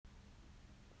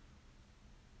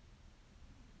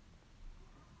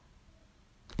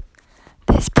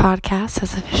podcast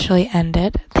has officially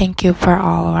ended. Thank you for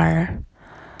all of our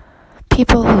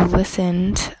people who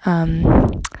listened.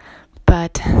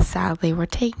 But sadly, we're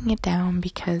taking it down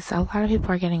because a lot of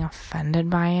people are getting offended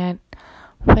by it,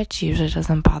 which usually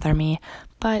doesn't bother me.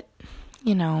 But,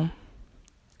 we're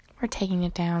taking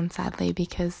it down, sadly,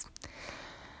 because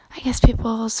I guess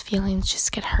people's feelings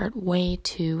just get hurt way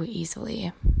too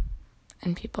easily.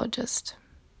 And people just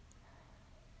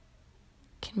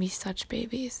can be such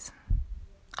babies.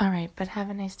 Alright, but have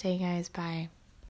a nice day, guys. Bye.